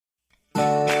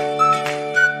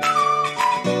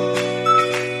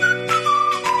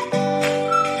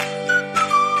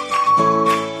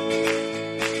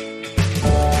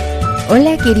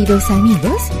Hola queridos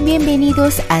amigos,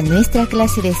 bienvenidos a nuestra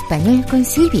clase de español con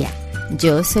Silvia.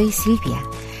 Yo soy Silvia.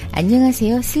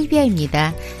 안녕하세요,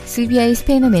 실비아입니다. 실비아의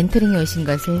스페인어 멘토링에 오신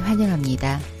것을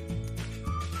환영합니다.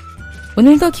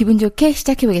 오늘도 기분 좋게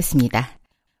시작해 보겠습니다.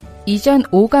 이전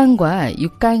 5강과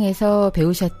 6강에서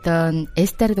배우셨던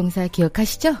에스타르 동사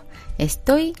기억하시죠?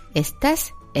 estoy,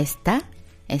 estás, está,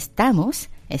 estamos,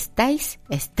 estáis,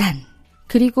 están.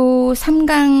 그리고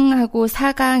 3강하고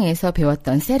 4강에서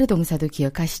배웠던 세르 동사도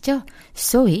기억하시죠?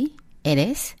 soy,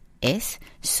 eres, es,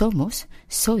 somos,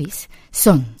 sois,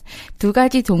 son. 두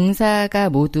가지 동사가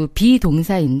모두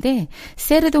비동사인데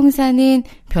세르 동사는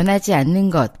변하지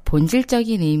않는 것,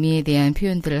 본질적인 의미에 대한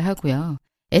표현들을 하고요.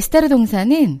 에스타르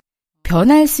동사는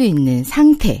변할 수 있는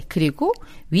상태 그리고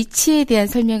위치에 대한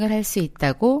설명을 할 수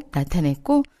있다고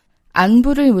나타냈고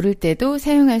안부를 물을 때도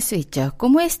사용할 수 있죠.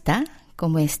 ¿Cómo está?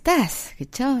 ¿Cómo estás?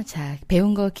 그쵸? 자,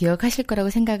 배운 거 기억하실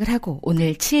거라고 생각을 하고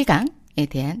오늘 7강에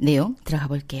대한 내용 들어가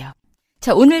볼게요.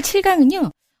 자, 오늘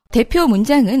 7강은요. 대표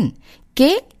문장은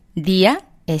 ¿Qué día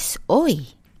es hoy?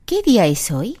 ¿Qué día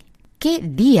es hoy? ¿Qué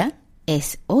día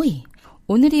es hoy?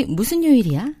 오늘이 무슨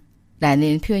요일이야?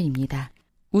 라는 표현입니다.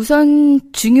 우선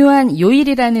중요한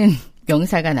요일이라는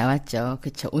명사가 나왔죠.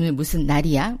 그쵸? 오늘 무슨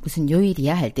날이야? 무슨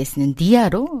요일이야? 할 때 쓰는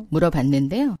dia로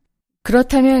물어봤는데요.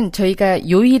 그렇다면 저희가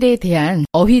요일에 대한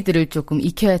어휘들을 조금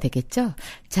익혀야 되겠죠?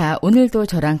 자, 오늘도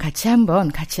저랑 같이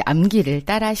암기를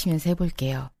따라 하시면서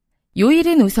해볼게요.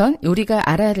 요일은 우선 우리가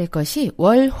알아야 될 것이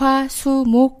월, 화, 수,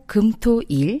 목, 금, 토,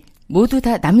 일 모두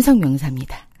다 남성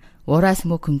명사입니다. 월, 화, 수,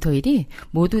 목, 금, 토, 일이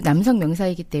모두 남성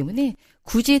명사이기 때문에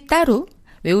굳이 따로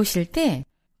외우실 때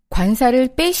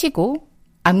관사를 빼시고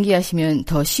암기하시면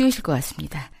더 쉬우실 것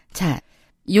같습니다. 자,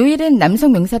 요일은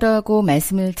남성 명사라고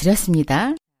말씀을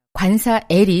드렸습니다. 관사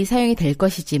L이 사용이 될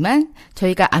것이지만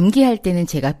저희가 암기할 때는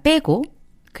제가 빼고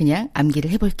그냥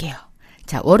암기를 해볼게요.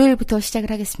 자, 월요일부터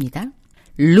시작을 하겠습니다.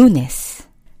 lunes,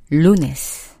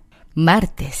 lunes,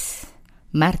 martes,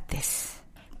 martes,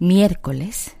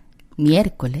 miércoles,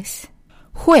 miércoles,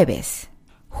 jueves,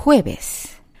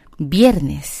 jueves,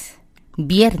 viernes,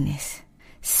 viernes,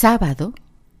 sábado,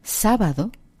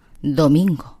 sábado,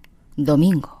 domingo,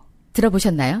 domingo.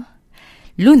 들어보셨나요?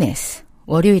 lunes,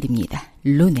 월요일입니다.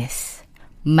 lunes,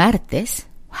 martes,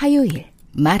 화요일,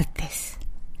 martes,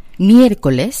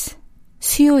 miércoles,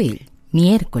 수요일,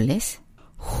 miércoles,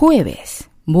 jueves,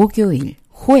 목요일,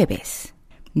 jueves,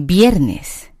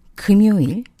 viernes,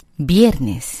 금요일,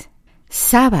 viernes,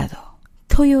 sábado,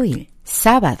 토요일,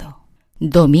 sábado,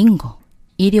 domingo,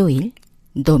 일요일,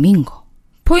 domingo.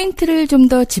 포인트를 좀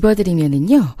더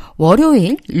집어드리면은요,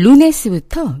 월요일,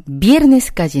 lunes부터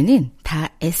viernes까지는 다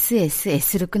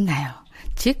SSS로 끝나요.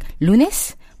 즉,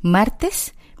 lunes,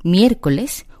 martes,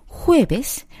 miércoles,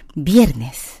 jueves,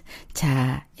 viernes.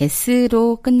 자,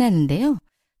 S로 끝나는데요.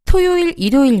 토요일,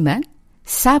 일요일만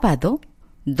sábado,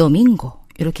 domingo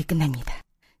이렇게 끝납니다.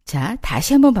 자,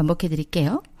 다시 한번 반복해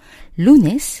드릴게요.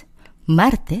 lunes,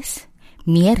 martes,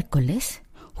 miércoles,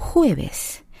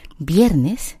 jueves,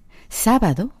 viernes,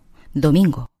 sábado,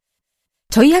 domingo.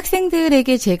 저희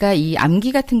학생들에게 제가 이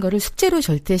암기 같은 거를 숙제로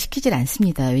절대 시키질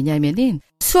않습니다. 왜냐하면은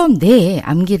수업 내에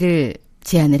암기를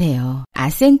제안을 해요.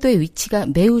 아센토의 위치가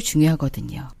매우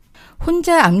중요하거든요.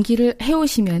 혼자 암기를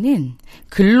해오시면은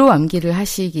글로 암기를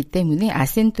하시기 때문에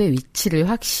아센토의 위치를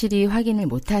확실히 확인을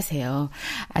못 하세요.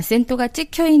 아센토가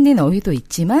찍혀 있는 어휘도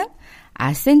있지만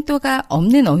아센토가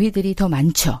없는 어휘들이 더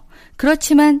많죠.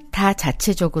 그렇지만 다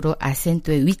자체적으로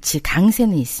아센토의 위치,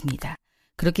 강세는 있습니다.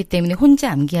 그렇기 때문에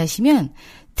혼자 암기하시면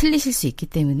틀리실 수 있기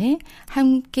때문에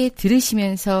함께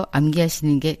들으시면서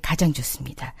암기하시는 게 가장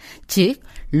좋습니다. 즉,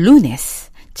 lunes,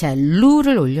 자,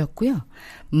 루를 올렸고요.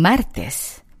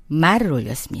 martes, 말을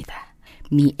올렸습니다.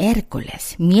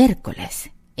 miércoles,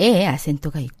 miércoles에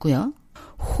아센토가 있고요.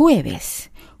 jueves,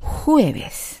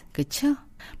 jueves, 그쵸?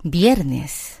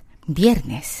 viernes,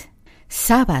 viernes,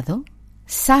 sábado,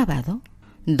 sábado,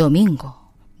 domingo,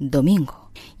 domingo.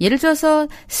 예를 들어서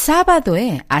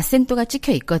sábado에 아센토가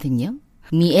찍혀 있거든요.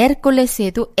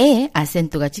 miércoles에도 에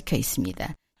아센토가 찍혀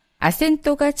있습니다.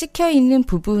 아센토가 찍혀 있는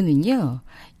부분은요.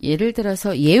 예를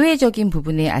들어서 예외적인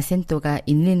부분에 아센토가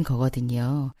있는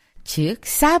거거든요. 즉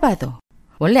sábado.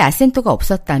 원래 아센토가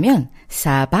없었다면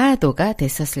sábado가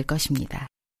됐었을 것입니다.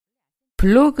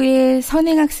 블로그의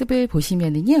선행학습을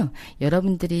보시면은요,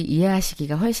 여러분들이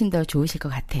이해하시기가 훨씬 더 좋으실 것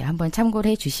같아요. 한번 참고를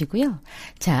해주시고요.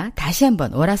 자, 다시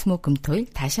한번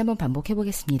월화수목금토일 다시 한번 반복해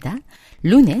보겠습니다.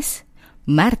 lunes,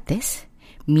 martes,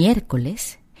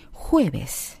 miércoles,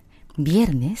 jueves,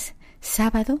 viernes,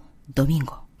 sábado,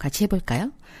 domingo. 같이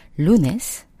해볼까요?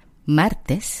 lunes,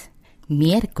 martes,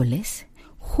 miércoles,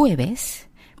 jueves,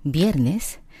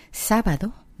 viernes,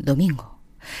 sábado, domingo.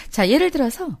 자, 예를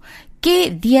들어서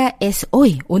 ¿Qué día es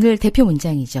hoy? 오늘 대표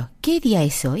문장이죠. ¿Qué día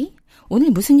es hoy?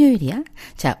 오늘 무슨 요일이야?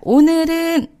 자,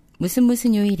 오늘은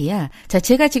무슨 요일이야? 자,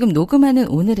 제가 지금 녹음하는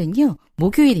오늘은요,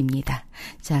 목요일입니다.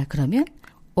 자, 그러면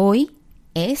hoy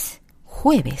es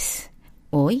jueves.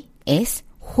 hoy es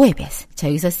jueves. 자,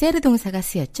 여기서 ser 동사가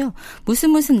쓰였죠?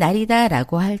 무슨 날이다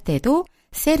라고 할 때도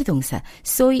ser 동사,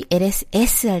 soy, eres,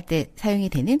 es 할 때 사용이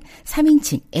되는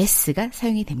 3인칭 s가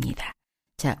사용이 됩니다.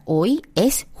 자, hoy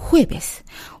es jueves.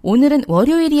 오늘은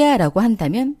월요일이야 라고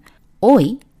한다면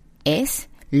hoy es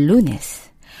lunes.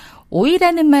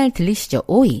 hoy라는 말 들리시죠?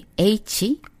 hoy,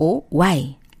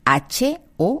 H-O-Y,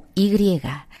 H-O-Y.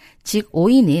 즉,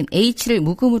 hoy는 H를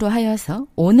묵음으로 하여서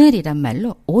오늘이란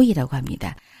말로 hoy라고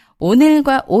합니다.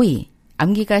 오늘과 hoy,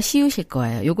 암기가 쉬우실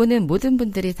거예요. 요거는 모든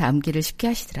분들이 다 암기를 쉽게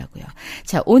하시더라고요.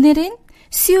 자, 오늘은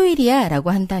수요일이야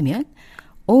라고 한다면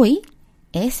hoy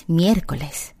es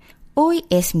miércoles. hoy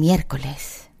es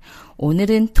miércoles.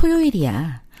 오늘은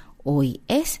토요일이야. hoy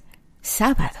es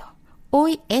sábado.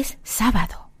 hoy es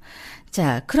sábado.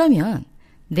 자, 그러면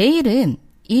내일은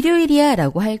일요일이야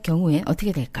라고 할 경우엔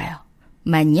어떻게 될까요?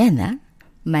 mañana,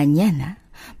 mañana.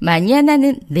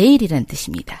 mañana는 내일이란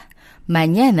뜻입니다.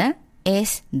 mañana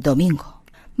es domingo.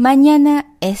 mañana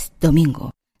es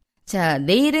domingo. 자,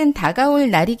 내일은 다가올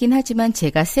날이긴 하지만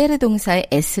제가 ser 동사의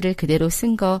s를 그대로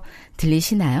쓴 거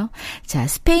들리시나요? 자,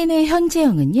 스페인의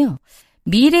현재형은요,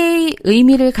 미래의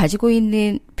의미를 가지고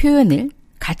있는 표현을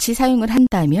같이 사용을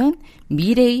한다면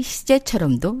미래의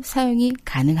시제처럼도 사용이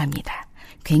가능합니다.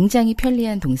 굉장히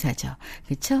편리한 동사죠.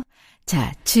 그렇죠?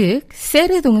 자, 즉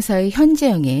ser 동사의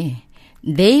현재형에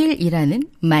내일이라는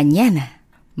mañana,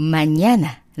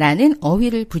 mañana라는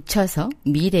어휘를 붙여서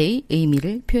미래의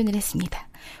의미를 표현을 했습니다.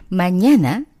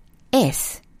 mañana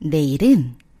es,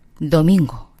 내일은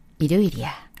domingo,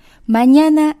 일요일이야.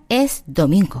 mañana es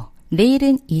domingo,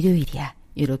 내일은 일요일이야.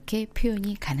 이렇게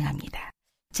표현이 가능합니다.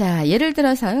 자, 예를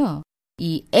들어서요.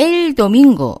 이 el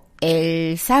domingo,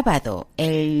 el sábado,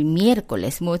 el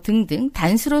miércoles 뭐 등등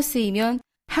단수로 쓰이면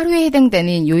하루에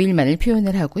해당되는 요일만을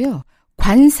표현을 하고요.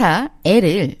 관사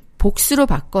el을 복수로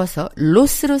바꿔서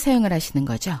los로 사용을 하시는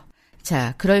거죠.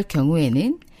 자, 그럴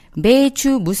경우에는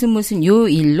매주 무슨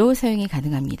요일로 사용이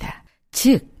가능합니다.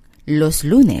 즉, los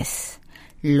lunes,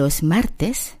 los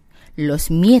martes,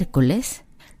 los miércoles,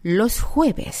 los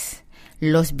jueves,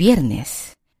 los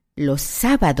viernes, los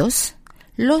sábados,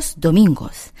 los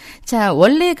domingos. 자,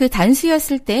 원래 그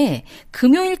단수였을 때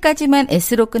금요일까지만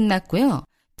s로 끝났고요.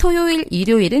 토요일,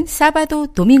 일요일은 sábado,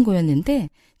 domingo였는데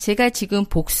제가 지금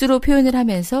복수로 표현을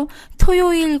하면서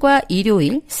토요일과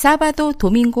일요일, sábado,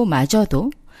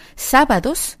 domingo마저도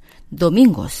sábados,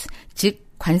 domingos, 즉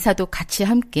관사도 같이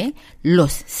함께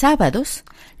los sábados,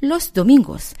 los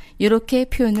domingos 이렇게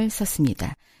표현을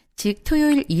썼습니다. 즉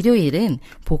토요일, 일요일은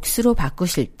복수로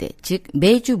바꾸실 때, 즉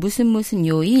매주 무슨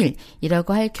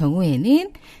요일이라고 할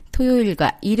경우에는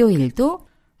토요일과 일요일도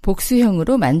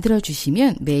복수형으로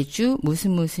만들어주시면 매주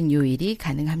무슨 요일이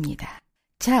가능합니다.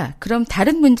 자, 그럼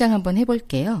다른 문장 한번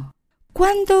해볼게요.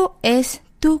 ¿Cuándo es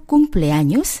tu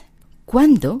cumpleaños?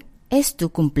 ¿Cuándo es tu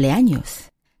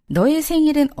cumpleaños? 너의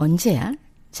생일은 언제야?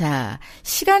 자,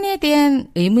 시간에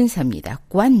대한 의문사입니다.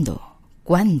 ¿Cuándo?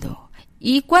 ¿Cuándo?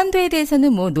 이 cuándo에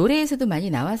대해서는 뭐 노래에서도 많이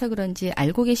나와서 그런지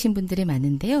알고 계신 분들이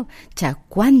많은데요. 자,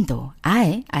 cuándo,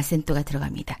 아에 아센토가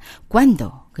들어갑니다.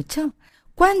 ¿Cuándo? 그쵸?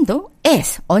 ¿Cuándo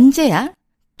es? 언제야?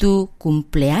 Tu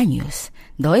cumpleaños.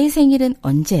 너의 생일은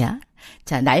언제야?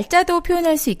 자, 날짜도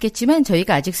표현할 수 있겠지만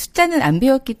저희가 아직 숫자는 안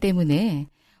배웠기 때문에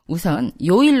우선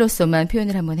요일로서만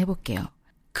표현을 한번 해볼게요.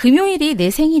 금요일이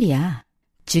내 생일이야.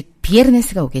 즉,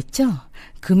 viernes가 오겠죠?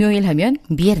 금요일 하면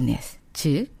viernes.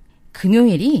 즉,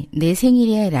 금요일이 내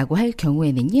생일이야 라고 할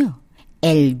경우에는요.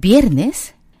 El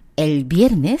viernes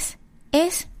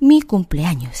es mi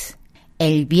cumpleaños.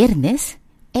 El viernes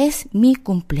es mi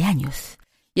cumpleaños.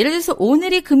 예를 들어서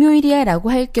오늘이 금요일이야 라고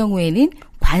할 경우에는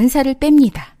관사를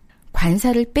뺍니다.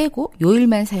 관사를 빼고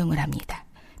요일만 사용을 합니다.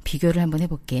 비교를 한번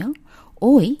해볼게요.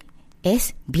 Hoy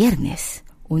es viernes.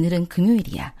 오늘은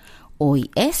금요일이야. Hoy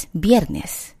es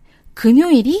viernes.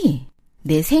 금요일이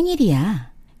내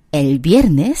생일이야. El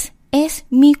viernes es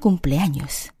mi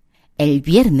cumpleaños. El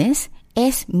viernes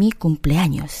es mi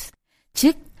cumpleaños.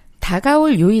 즉,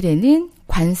 다가올 요일에는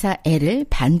관사 el을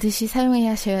반드시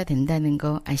사용하셔야 된다는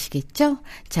거 아시겠죠?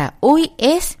 자, hoy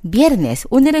es viernes.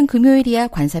 오늘은 금요일이야.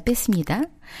 관사 뺐습니다.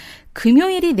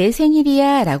 금요일이 내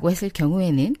생일이야 라고 했을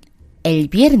경우에는 El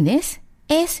viernes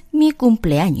es mi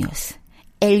cumpleaños.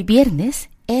 El viernes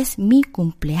es mi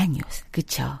cumpleaños.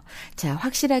 그쵸? 자,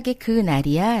 확실하게 그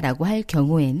날이야 라고 할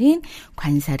경우에는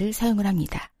관사를 사용을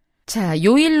합니다. 자,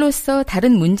 요일로서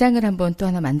다른 문장을 한번 또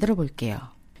하나 만들어 볼게요.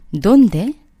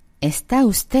 ¿Dónde está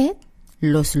usted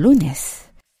los lunes?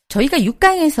 저희가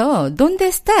 6강에서 ¿Dónde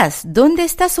estás? ¿Dónde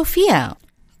está Sofía?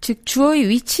 즉 주어의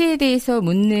위치에 대해서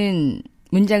묻는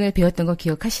문장을 배웠던 거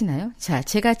기억하시나요? 자,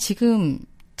 제가 지금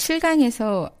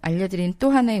 7강에서 알려드린 또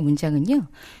하나의 문장은요.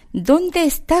 ¿Dónde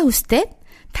está usted?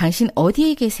 당신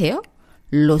어디에 계세요?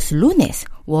 Los lunes,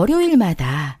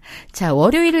 월요일마다. 자,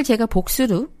 월요일을 제가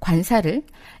복수로 관사를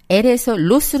L에서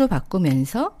los로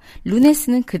바꾸면서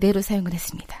lunes는 그대로 사용을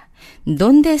했습니다.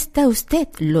 ¿Dónde está usted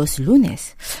los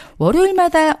lunes?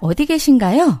 월요일마다 어디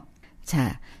계신가요?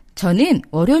 자, 저는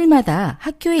월요일마다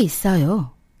학교에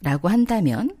있어요. 라고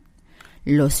한다면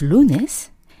Los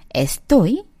lunes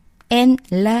estoy en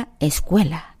la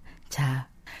escuela. 자,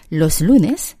 los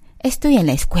lunes estoy en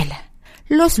la escuela.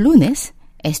 Los lunes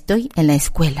estoy en la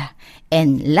escuela.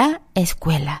 En la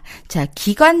escuela. 자,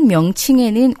 기관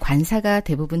명칭에는 관사가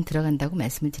대부분 들어간다고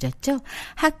말씀을 드렸죠.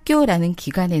 학교라는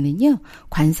기관에는요,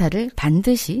 관사를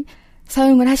반드시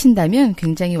사용을 하신다면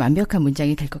굉장히 완벽한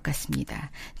문장이 될 것 같습니다.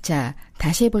 자,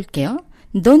 다시 해볼게요.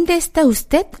 ¿Dónde está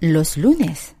usted los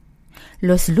lunes?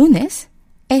 Los lunes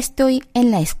estoy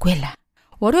en la escuela.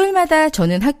 월요일마다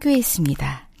저는 학교에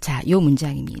있습니다. 자, 요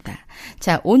문장입니다.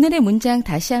 자, 오늘의 문장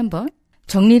다시 한번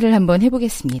정리를 한번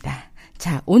해보겠습니다.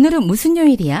 자, 오늘은 무슨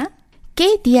요일이야?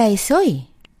 ¿Qué día es hoy?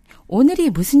 오늘이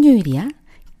무슨 요일이야?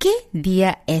 ¿Qué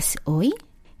día es hoy?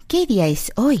 ¿Qué día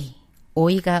es hoy?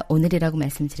 hoy가 오늘이라고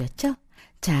말씀드렸죠?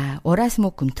 자,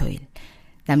 월화수목금토일.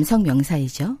 남성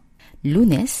명사이죠.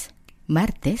 lunes,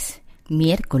 martes,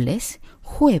 miércoles,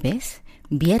 jueves,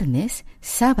 viernes,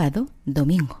 sábado,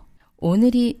 domingo.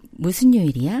 오늘이 무슨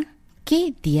요일이야?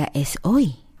 ¿Qué día es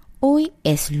hoy? Hoy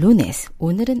es lunes.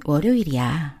 오늘은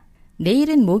월요일이야.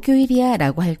 내일은 목요일이야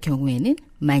라고 할 경우에는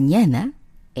mañana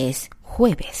es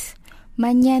jueves.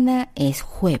 mañana es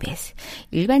jueves.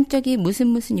 일반적인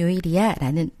무슨 요일이야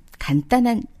라는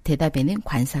간단한 대답에는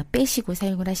관사 빼시고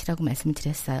사용을 하시라고 말씀을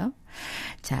드렸어요.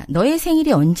 자, 너의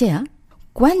생일이 언제야?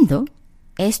 ¿Cuándo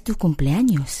es tu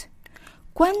cumpleaños?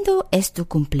 ¿Cuándo es tu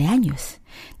cumpleaños?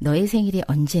 너의 생일이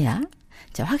언제야?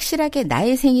 자, 확실하게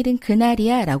나의 생일은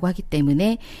그날이야 라고 하기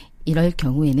때문에 이럴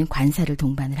경우에는 관사를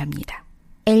동반을 합니다.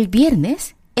 El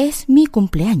viernes es mi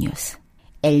cumpleaños.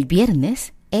 El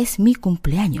viernes es mi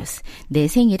cumpleaños. 내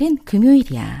생일은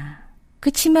금요일이야.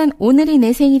 그치만 오늘이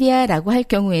내 생일이야 라고 할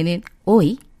경우에는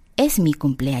hoy es mi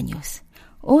cumpleaños.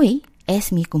 hoy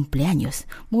es mi cumpleaños.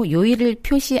 뭐 요일을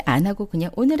표시 안 하고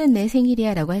그냥 오늘은 내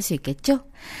생일이야 라고 할 수 있겠죠?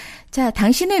 자,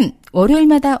 당신은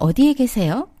월요일마다 어디에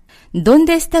계세요?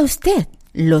 ¿Dónde está usted?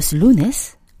 Los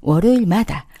lunes.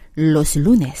 월요일마다. Los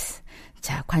lunes.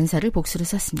 자, 관사를 복수로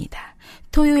썼습니다.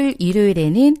 토요일,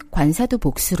 일요일에는 관사도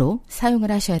복수로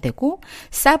사용을 하셔야 되고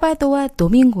sábado와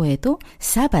domingo에도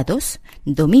sábados,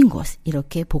 domingos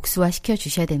이렇게 복수화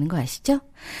시켜주셔야 되는 거 아시죠?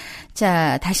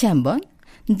 자, 다시 한번.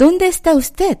 ¿Dónde está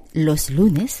usted? Los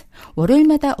lunes.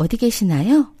 월요일마다 어디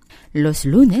계시나요? Los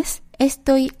lunes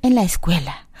estoy en la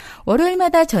escuela.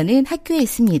 월요일마다 저는 학교에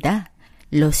있습니다.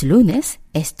 Los lunes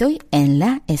estoy en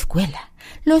la escuela.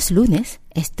 Los lunes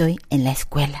estoy en la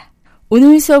escuela.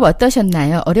 오늘 수업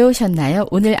어떠셨나요? 어려우셨나요?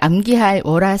 오늘 암기할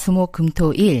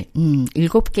월화수목금토일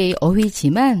 7개의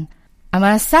어휘지만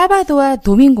아마 사바도와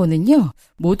도밍고는요.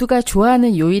 모두가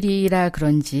좋아하는 요일이라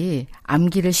그런지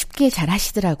암기를 쉽게 잘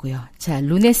하시더라고요. 자,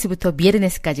 루네스부터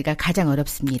미에르네스까지가 가장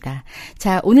어렵습니다.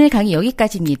 자, 오늘 강의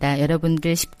여기까지입니다.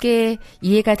 여러분들 쉽게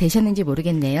이해가 되셨는지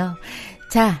모르겠네요.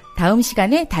 자, 다음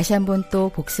시간에 다시 한번 또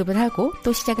복습을 하고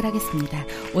또 시작을 하겠습니다.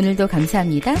 오늘도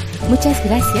감사합니다. Muchas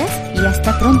gracias y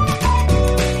hasta pronto.